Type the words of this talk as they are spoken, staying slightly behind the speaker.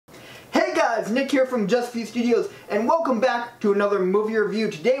guys, Nick here from Just Few Studios, and welcome back to another movie review.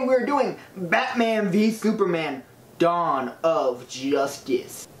 Today we're doing Batman v Superman: Dawn of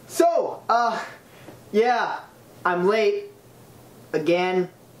Justice. So, yeah, I'm late. Again.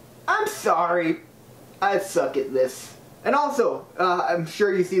 I'm sorry. I suck at this. And also, I'm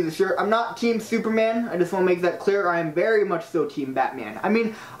sure you see the shirt. I'm not Team Superman. I just want to make that clear. I am very much so Team Batman. I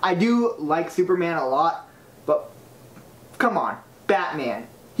mean, I do like Superman a lot, but come on, Batman.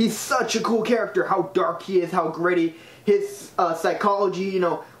 He's such a cool character. How dark he is, how gritty. His psychology, you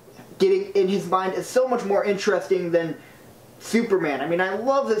know, getting in his mind is so much more interesting than Superman. I mean, I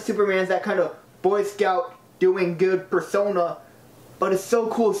love that Superman's that kind of Boy Scout, doing good persona, but it's so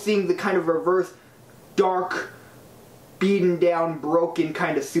cool seeing the kind of reverse, dark, beaten down, broken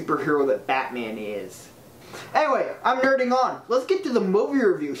kind of superhero that Batman is. Anyway, I'm nerding on. Let's get to the movie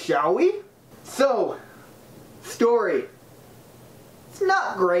review, shall we? So, story. It's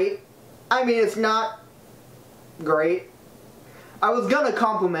not great. I mean, it's not great. I was gonna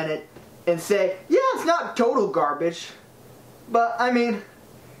compliment it and say, yeah, it's not total garbage. But, I mean,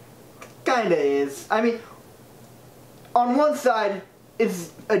 kinda is. I mean, on one side,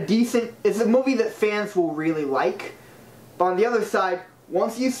 it's a movie that fans will really like. But on the other side,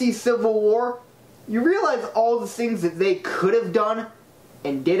 once you see Civil War, you realize all the things that they could have done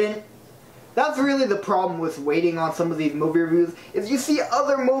and didn't. That's really the problem with waiting on some of these movie reviews, is you see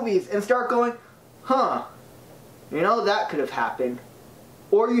other movies and start going, huh, you know, that could have happened.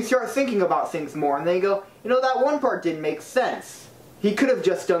 Or you start thinking about things more and then you go, you know, that one part didn't make sense. He could have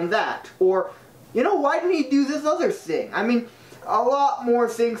just done that. Or, you know, why didn't he do this other thing? I mean, a lot more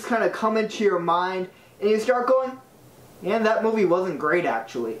things kind of come into your mind and you start going, yeah, that movie wasn't great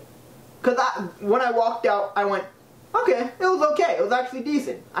actually. Because when I walked out, I went, okay, it was okay. It was actually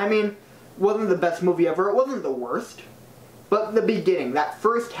decent. I mean, wasn't the best movie ever. It wasn't the worst. But the beginning, that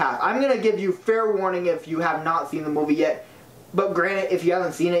first half, I'm going to give you fair warning if you have not seen the movie yet. But granted, if you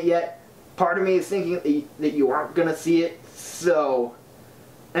haven't seen it yet, part of me is thinking that you aren't going to see it. So,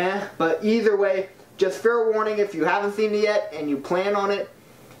 But either way, just fair warning if you haven't seen it yet and you plan on it.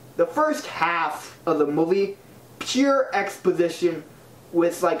 The first half of the movie, pure exposition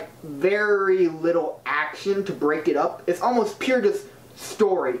with like very little action to break it up. It's almost pure just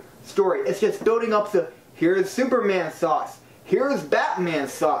story. It's just building up to, here's Superman sauce, here's Batman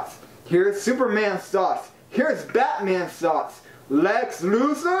sauce, here's Superman sauce, here's Batman sauce, Lex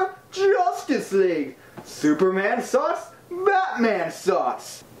Luthor, Justice League, Superman sauce, Batman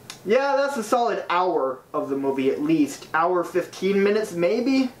sauce. Yeah, that's a solid hour of the movie at least. Hour 15 minutes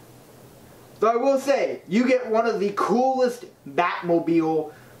maybe? So I will say, you get one of the coolest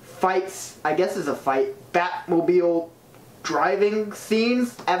Batmobile fights, I guess it's a fight, Batmobile driving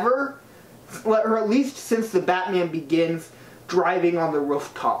scenes ever, or at least since the Batman Begins driving on the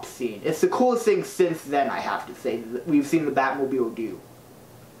rooftop scene. It's the coolest thing since then, I have to say, that we've seen the Batmobile do.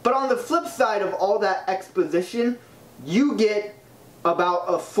 But on the flip side of all that exposition, you get about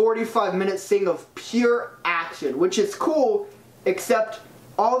a 45-minute thing of pure action, which is cool, except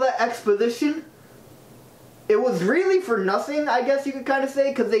all that exposition, it was really for nothing, I guess you could kind of say,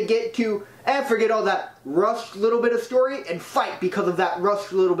 because they get to, forget all that rushed little bit of story, and fight because of that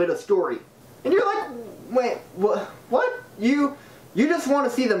rushed little bit of story. And you're like, wait, what? You just want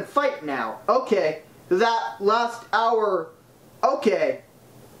to see them fight now. Okay, that last hour, okay,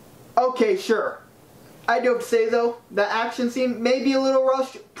 sure. I do have to say though, the action scene may be a little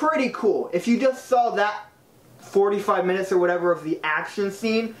rushed, pretty cool. If you just saw that 45 minutes or whatever of the action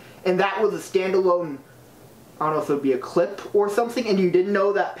scene, and that was a standalone, I don't know if it would be a clip or something, and you didn't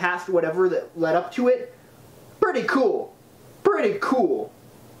know that past whatever that led up to it, pretty cool. Pretty cool.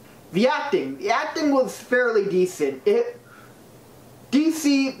 The acting was fairly decent.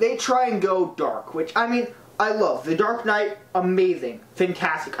 DC, they try and go dark, which, I mean, I love. The Dark Knight, amazing,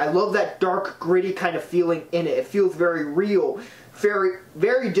 fantastic. I love that dark, gritty kind of feeling in it. It feels very real,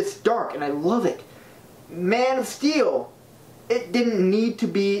 very just dark, and I love it. Man of Steel, it didn't need to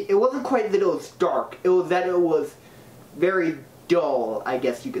be, it wasn't quite that it was dark, it was that it was very dull, I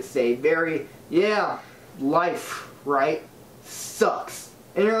guess you could say. Very, yeah, life, right? Sucks.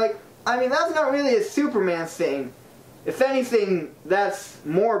 And you're like, I mean, that's not really a Superman thing. If anything, that's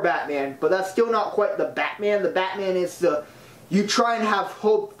more Batman, but that's still not quite the Batman. The Batman is the, you try and have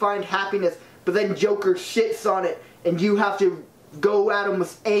hope, find happiness, but then Joker shits on it, and you have to go at him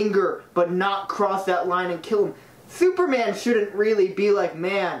with anger, but not cross that line and kill him. Superman shouldn't really be like,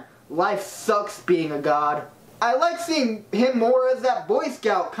 man, life sucks being a god. I like seeing him more as that Boy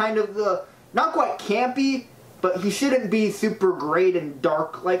Scout, kind of the, not quite campy, but he shouldn't be super great and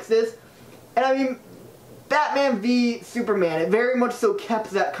dark like this. And I mean, Batman v Superman, it very much so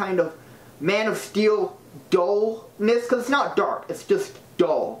kept that kind of Man of Steel dullness, because it's not dark, it's just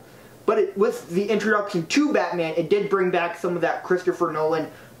dull. But with the introduction to Batman, it did bring back some of that Christopher Nolan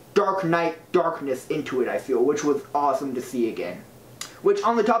Dark Knight darkness into it, I feel, which was awesome to see again. Which,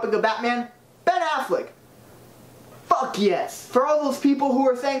 on the topic of Batman, Ben Affleck. Fuck yes. For all those people who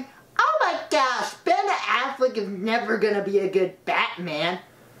are saying, oh my gosh, Ben Affleck is never gonna be a good Batman.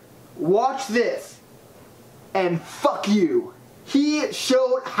 Watch this. And fuck you. He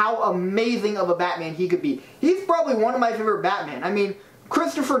showed how amazing of a Batman he could be. He's probably one of my favorite Batman. I mean,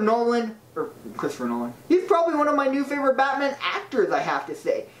 Christopher Nolan, he's probably one of my new favorite Batman actors, I have to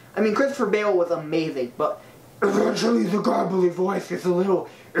say. I mean, Christopher Bale was amazing, but eventually the garbly voice is a little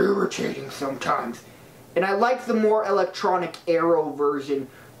irritating sometimes. And I like the more electronic Arrow version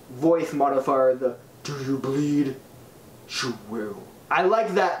voice modifier, the "Do you bleed? You will." I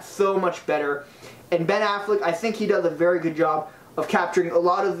like that so much better. And Ben Affleck, I think he does a very good job of capturing a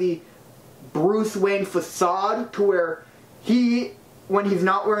lot of the Bruce Wayne facade to where he, when he's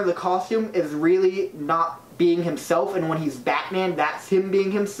not wearing the costume, is really not being himself, and when he's Batman, that's him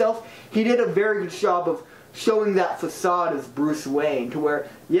being himself. He did a very good job of showing that facade as Bruce Wayne to where,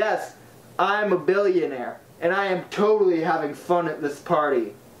 yes, I'm a billionaire, and I am totally having fun at this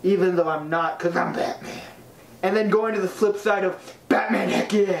party, even though I'm not, because I'm Batman. And then going to the flip side of Batman,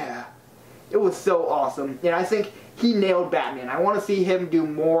 heck yeah! It was so awesome, and I think he nailed Batman. I want to see him do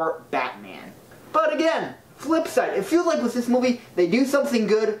more Batman. But again, flip side, it feels like with this movie, they do something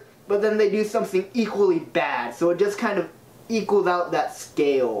good, but then they do something equally bad, so it just kind of equals out that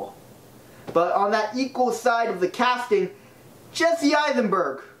scale. But on that equal side of the casting, Jesse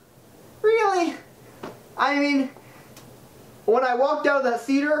Eisenberg. Really? I mean, when I walked out of that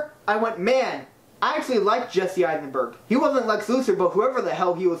theater, I went, man, I actually liked Jesse Eisenberg. He wasn't Lex Luthor, but whoever the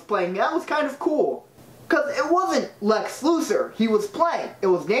hell he was playing, that was kind of cool. Because it wasn't Lex Luthor he was playing. It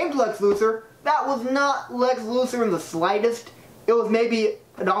was named Lex Luthor. That was not Lex Luthor in the slightest. It was maybe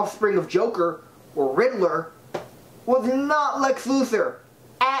an offspring of Joker or Riddler. Was not Lex Luthor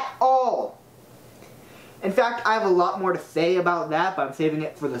at all. In fact, I have a lot more to say about that, but I'm saving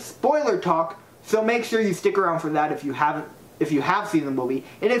it for the spoiler talk. So make sure you stick around for that if you have seen the movie.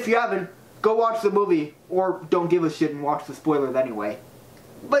 And if you haven't, go watch the movie, or don't give a shit and watch the spoilers anyway.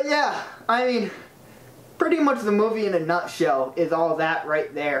 But yeah, I mean, pretty much the movie in a nutshell is all that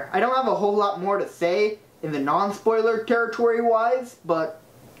right there. I don't have a whole lot more to say in the non-spoiler territory-wise, but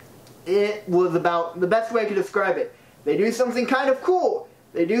it was about the best way I could describe it. They do something kind of cool.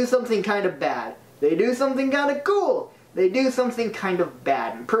 They do something kind of bad. They do something kind of cool. They do something kind of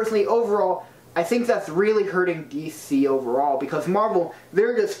bad. And personally, overall, I think that's really hurting DC overall, because Marvel,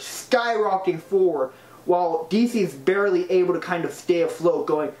 they're just skyrocketing forward, while DC's barely able to kind of stay afloat,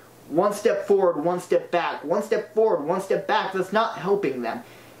 going one step forward, one step back, one step forward, one step back. That's not helping them.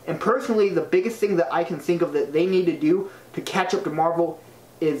 And personally, the biggest thing that I can think of that they need to do to catch up to Marvel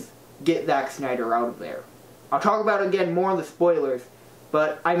is get Zack Snyder out of there. I'll talk about it again more in the spoilers,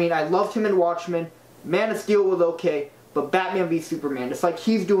 but I mean, I loved him in Watchmen. Man of Steel was okay. But Batman v Superman, it's like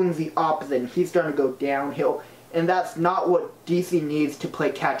he's doing the opposite. He's starting to go downhill. And that's not what DC needs to play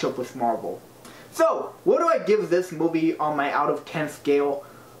catch up with Marvel. So, what do I give this movie on my out of 10 scale?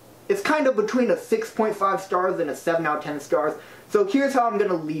 It's kind of between a 6.5 stars and a 7 out of 10 stars. So here's how I'm going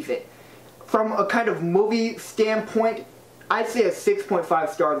to leave it. From a kind of movie standpoint, I'd say a 6.5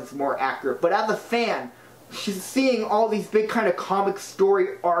 stars is more accurate. But as a fan, she's seeing all these big kind of comic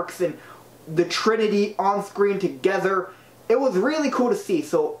story arcs and the Trinity on screen together. It was really cool to see.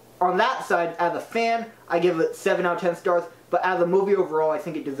 So on that side, as a fan, I give it 7 out of 10 stars. But as a movie overall, I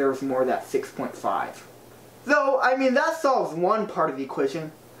think it deserves more of that 6.5. So, I mean, that solves one part of the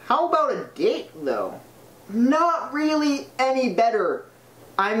equation. How about a date, though? Not really any better.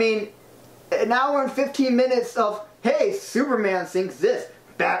 I mean, an hour and 15 minutes of, hey, Superman thinks this,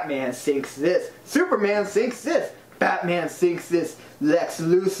 Batman thinks this, Superman thinks this, Batman thinks this, Lex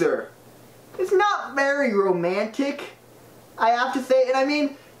Luthor. It's not very romantic, I have to say. And I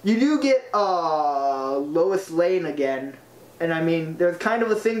mean, you do get Lois Lane again. And I mean, there's kind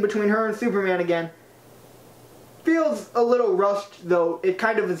of a thing between her and Superman again. Feels a little rushed, though. It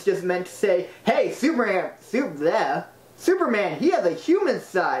kind of is just meant to say, hey, Superman, he has a human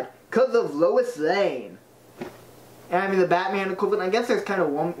side because of Lois Lane. And I mean, the Batman equivalent, I guess there's kind of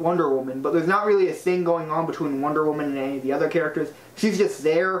Wonder Woman, but there's not really a thing going on between Wonder Woman and any of the other characters. She's just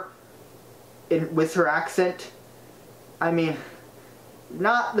there with her accent. I mean,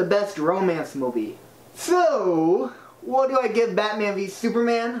 not the best romance movie. So, what do I give Batman v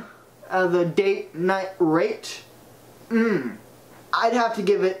Superman as a date night rate? I'd have to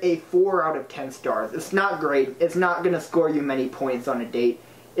give it a 4 out of 10 stars. It's not great. It's not going to score you many points on a date.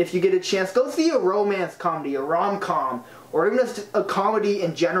 if you get a chance, go see a romance comedy, a rom-com, or even just a comedy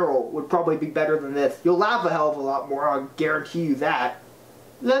in general would probably be better than this. You'll laugh a hell of a lot more, I'll guarantee you that.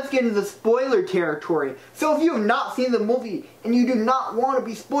 Let's get into the spoiler territory. So if you have not seen the movie and you do not want to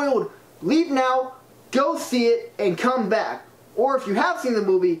be spoiled, leave now, go see it, and come back. Or if you have seen the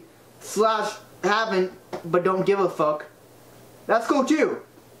movie, / haven't, but don't give a fuck, that's cool too.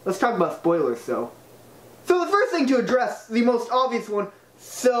 Let's talk about spoilers though. So the first thing to address, the most obvious one,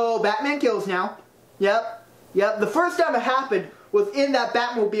 so Batman kills now. Yep. The first time it happened was in that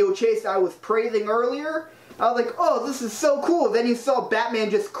Batmobile chase I was praising earlier. I was like, oh, this is so cool. Then you saw Batman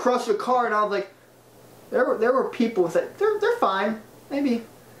just crush a car, and I was like, there were people who said, they're fine. Maybe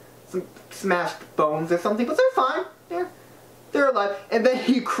some smashed bones or something, but they're fine. They're alive. And then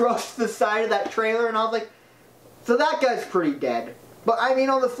he crushed the side of that trailer, and I was like, so that guy's pretty dead. But I mean,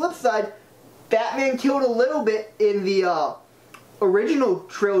 on the flip side, Batman killed a little bit in the original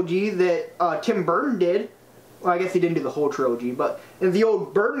trilogy that Tim Burton did. Well, I guess he didn't do the whole trilogy, but in the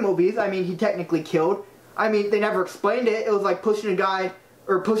old Burton movies, I mean, he technically killed. I mean, they never explained it. It was like pushing a guy,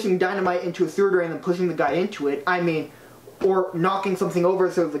 or pushing dynamite into a sewer drain and then pushing the guy into it. I mean, or knocking something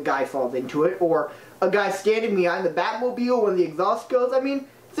over so the guy falls into it, or a guy standing behind the Batmobile when the exhaust goes. I mean,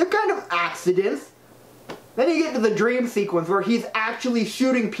 they're kind of accidents. Then you get to the dream sequence where he's actually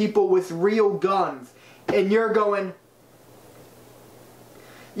shooting people with real guns, and you're going,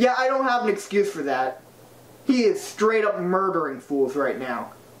 yeah, I don't have an excuse for that. He is straight up murdering fools right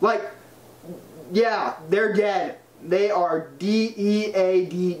now. Like, yeah, they're dead. They are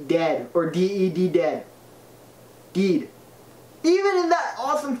D-E-A-D dead. Or D-E-D dead. Deed. Even in that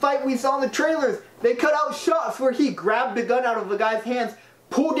awesome fight we saw in the trailers, they cut out shots where he grabbed the gun out of the guy's hands,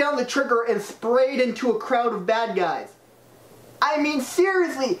 pulled down the trigger, and sprayed into a crowd of bad guys. I mean,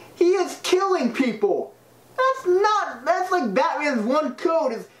 seriously, he is killing people. That's like Batman's one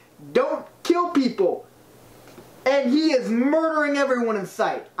code is don't kill people. And he is murdering everyone in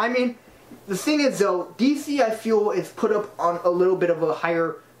sight. I mean, the thing is though, DC I feel is put up on a little bit of a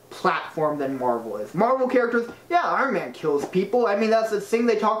higher platform than Marvel is. Marvel characters, yeah, Iron Man kills people. I mean, that's the thing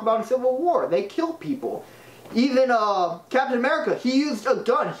they talk about in Civil War. They kill people. Even Captain America, he used a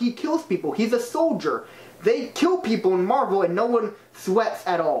gun. He kills people. He's a soldier. They kill people in Marvel and no one sweats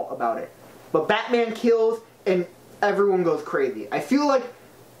at all about it. But Batman kills and everyone goes crazy. I feel like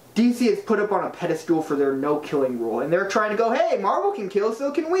DC is put up on a pedestal for their no-killing rule, and they're trying to go, hey, Marvel can kill, so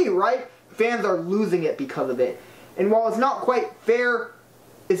can we, right? Fans are losing it because of it. And while it's not quite fair,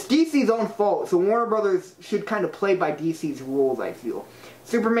 it's DC's own fault, so Warner Brothers should kind of play by DC's rules, I feel.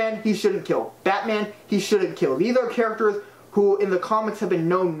 Superman, he shouldn't kill. Batman, he shouldn't kill. These are characters who, in the comics, have been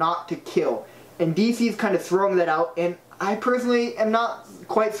known not to kill. And DC's kind of throwing that out, and I personally am not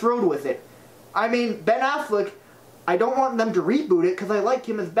quite thrilled with it. I mean, Ben Affleck, I don't want them to reboot it because I like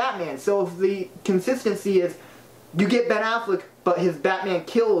him as Batman. So if the consistency is you get Ben Affleck but his Batman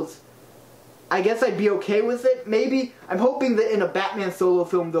kills, I guess I'd be okay with it. Maybe. I'm hoping that in a Batman solo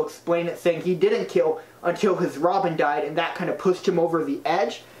film they'll explain it saying he didn't kill until his Robin died and that kind of pushed him over the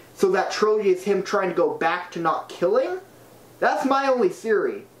edge. So that trilogy is him trying to go back to not killing. That's my only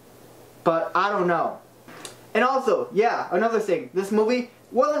theory. But I don't know. And also, yeah, another thing. This movie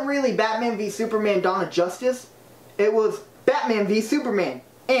wasn't really Batman v Superman Dawn of Justice. It was Batman v Superman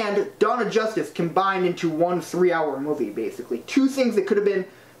and Dawn of Justice combined into one 3-hour movie, basically. Two things that could have been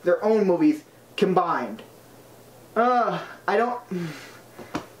their own movies combined. The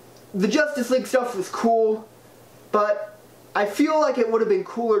Justice League stuff was cool, but I feel like it would have been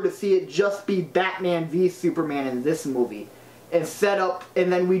cooler to see it just be Batman v Superman in this movie. And set up,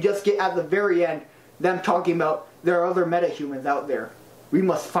 and then we just get at the very end, them talking about there are other metahumans out there. We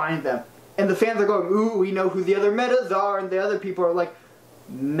must find them. And the fans are going, ooh, we know who the other metas are, and the other people are like,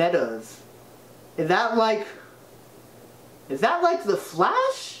 metas? Is that like the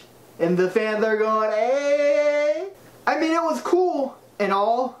Flash? And the fans are going, hey! I mean, it was cool and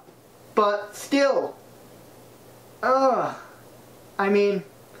all, but still, I mean,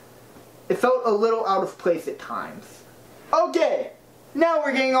 it felt a little out of place at times. Okay, now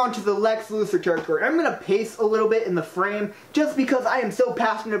we're getting on to the Lex Luthor territory. I'm going to pace a little bit in the frame just because I am so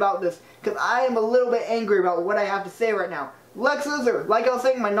passionate about this, because I am a little bit angry about what I have to say right now. Lex Luthor, like I was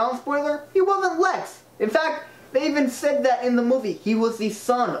saying in my non-spoiler, he wasn't Lex. In fact, they even said that in the movie. He was the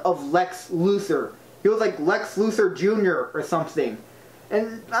son of Lex Luthor. He was like Lex Luthor Jr. or something.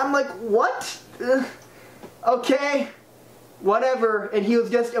 And I'm like, what? Okay, whatever. And he was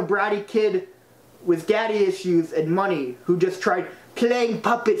just a bratty kid with daddy issues and money who just tried playing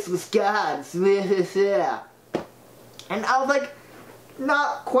puppets with gods. And I was like,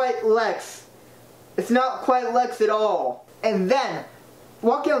 not quite Lex. It's not quite Lex at all. And then,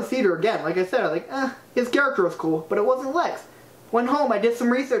 walking out the theater again, like I said, I was like, his character was cool, but it wasn't Lex. Went home, I did some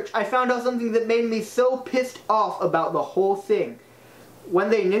research, I found out something that made me so pissed off about the whole thing. When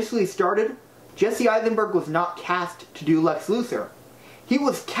they initially started, Jesse Eisenberg was not cast to do Lex Luthor. He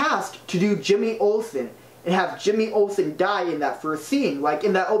was cast to do Jimmy Olsen, and have Jimmy Olsen die in that first scene. Like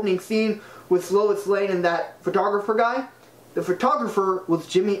in that opening scene with Lois Lane and that photographer guy, the photographer was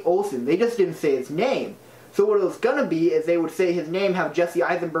Jimmy Olsen. They just didn't say his name. So what it was gonna be is they would say his name, have Jesse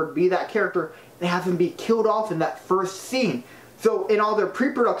Eisenberg be that character, and have him be killed off in that first scene. So in all their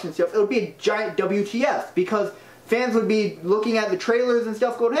pre-production stuff, it would be a giant WTF, because fans would be looking at the trailers and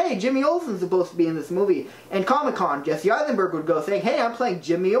stuff going, hey, Jimmy Olsen's supposed to be in this movie. And Comic-Con, Jesse Eisenberg would go saying, hey, I'm playing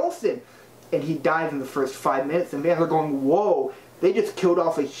Jimmy Olsen. And he dies in the first 5 minutes, and fans are going, whoa, they just killed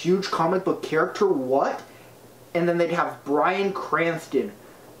off a huge comic book character, what? And then they'd have Bryan Cranston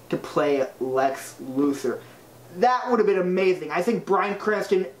to play Lex Luthor. That would have been amazing. I think Bryan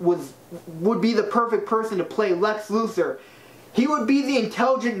Cranston would be the perfect person to play Lex Luthor. He would be the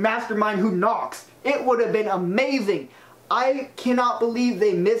intelligent mastermind who knocks. It would have been amazing. I cannot believe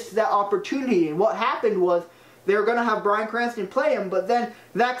they missed that opportunity. And what happened was they were going to have Bryan Cranston play him, but then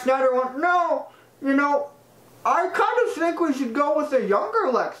Zack Snyder went, no, you know, I kind of think we should go with a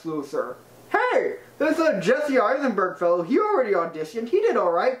younger Lex Luthor. Hey, there's a Jesse Eisenberg fellow. He already auditioned. He did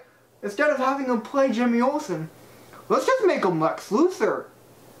alright. Instead of having him play Jimmy Olsen, let's just make him Lex Luthor.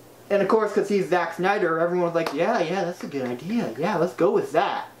 And of course, because he's Zack Snyder, everyone's like, yeah, that's a good idea. Yeah, let's go with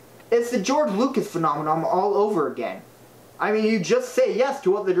that. It's the George Lucas phenomenon all over again. I mean, you just say yes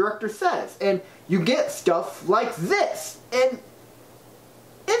to what the director says, and you get stuff like this. And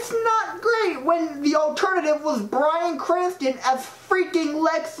it's not great when the alternative was Bryan Cranston as freaking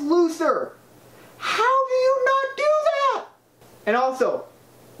Lex Luthor. How do you not do that? And also,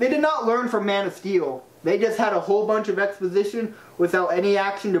 they did not learn from Man of Steel. They just had a whole bunch of exposition without any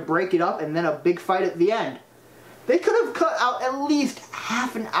action to break it up, and then a big fight at the end. They could have cut out at least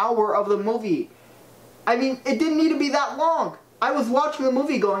half an hour of the movie. I mean, it didn't need to be that long. I was watching the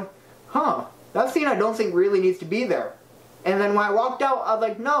movie going, that scene I don't think really needs to be there. And then when I walked out, I was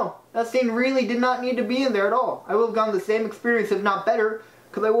like, no, that scene really did not need to be in there at all. I would have gotten the same experience, if not better,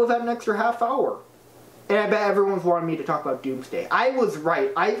 because I would have had an extra half hour. And I bet everyone's wanted me to talk about Doomsday. I was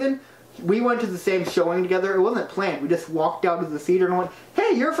right. Ivan, we went to the same showing together. It wasn't planned. We just walked out of the theater and went,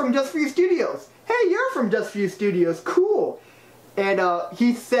 hey, you're from Just For You Studios. Hey, you're from Just For You Studios. Cool. And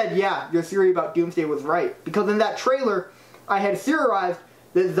he said, yeah, your theory about Doomsday was right. Because in that trailer, I had theorized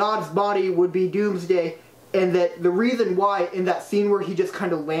that Zod's body would be Doomsday, and that the reason why in that scene where he just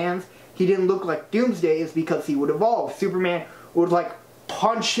kind of lands, he didn't look like Doomsday is because he would evolve. Superman would like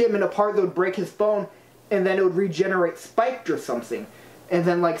punch him in a part that would break his bone, and then it would regenerate spiked or something. And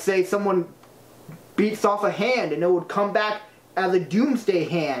then like say someone beats off a hand and it would come back as a Doomsday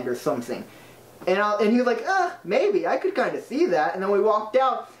hand or something. And he was like, maybe, I could kind of see that. And then we walked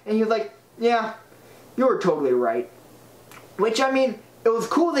out, and he was like, yeah, you were totally right. Which, I mean, it was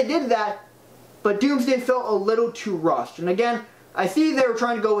cool they did that, but Doomsday felt a little too rushed. And again, I see they were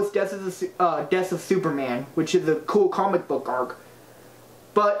trying to go with Death of Superman, which is a cool comic book arc.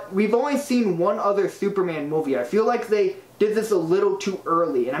 But we've only seen one other Superman movie. I feel like they did this a little too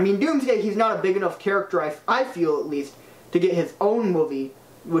early. And I mean, Doomsday, he's not a big enough character, I feel at least, to get his own movie,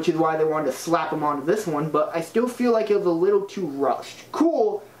 which is why they wanted to slap him onto this one, but I still feel like it was a little too rushed.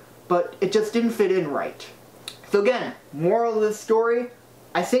 Cool, but it just didn't fit in right. So again, moral of this story,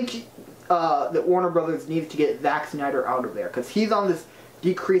 I think that Warner Brothers needs to get Zack Snyder out of there, because he's on this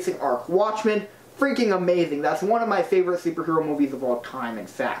decreasing arc. Watchmen, freaking amazing. That's one of my favorite superhero movies of all time, in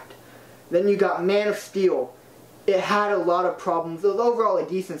fact. Then you got Man of Steel. It had a lot of problems. It was overall a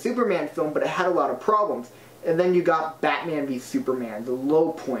decent Superman film, but it had a lot of problems. And then you got Batman v Superman, the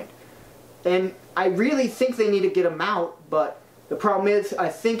low point. And I really think they need to get him out, but the problem is, I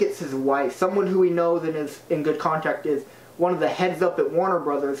think it's his wife. Someone who he knows and is in good contact is one of the heads up at Warner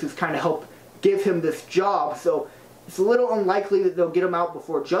Brothers who's kind of helped give him this job. So it's a little unlikely that they'll get him out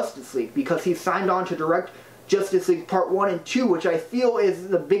before Justice League, because he's signed on to direct Justice League Part 1 and 2, which I feel is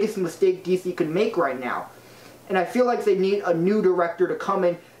the biggest mistake DC could make right now. And I feel like they need a new director to come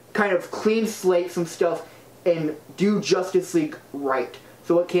in, kind of clean slate some stuff, and do Justice League right,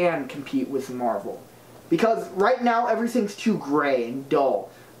 so it can compete with Marvel. Because right now, everything's too gray and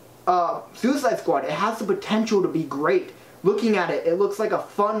dull. Suicide Squad, it has the potential to be great. Looking at it, it looks like a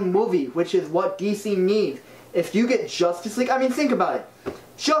fun movie, which is what DC needs. If you get Justice League, I mean, think about it.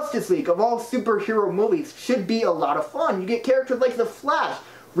 Justice League, of all superhero movies, should be a lot of fun. You get characters like The Flash,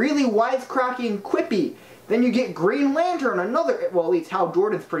 really wisecracking, quippy. Then you get Green Lantern, another, well, at least Hal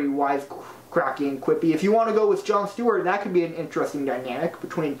Jordan's pretty wisecracky and quippy. If you want to go with Jon Stewart, that could be an interesting dynamic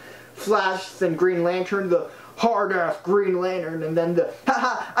between Flash and Green Lantern, the hard-ass Green Lantern, and then the,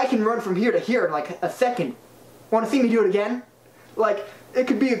 haha, I can run from here to here in like a second. Want to see me do it again? Like, it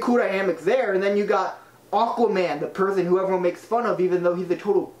could be a cool dynamic there, and then you got Aquaman, the person who everyone makes fun of even though he's a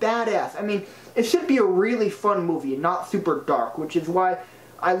total badass. I mean, it should be a really fun movie and not super dark, which is why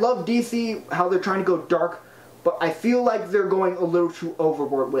I love DC, how they're trying to go dark, but I feel like they're going a little too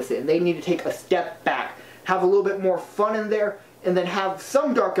overboard with it, and they need to take a step back, have a little bit more fun in there, and then have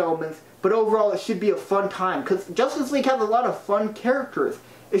some dark elements, but overall it should be a fun time, because Justice League has a lot of fun characters.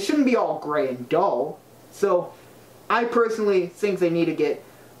 It shouldn't be all gray and dull. So, I personally think they need to get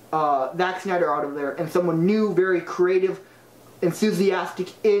Zack Snyder out of there and someone new, very creative, enthusiastic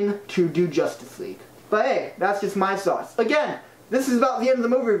in to do Justice League. But hey, that's just my thoughts. Again, this is about the end of the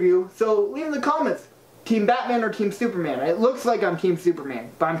movie review, so leave in the comments, Team Batman or Team Superman. It looks like I'm Team Superman,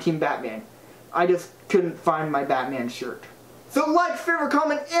 but I'm Team Batman. I just couldn't find my Batman shirt. So like, favorite,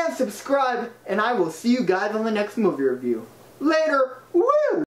 comment, and subscribe, and I will see you guys on the next movie review. Later! Woo!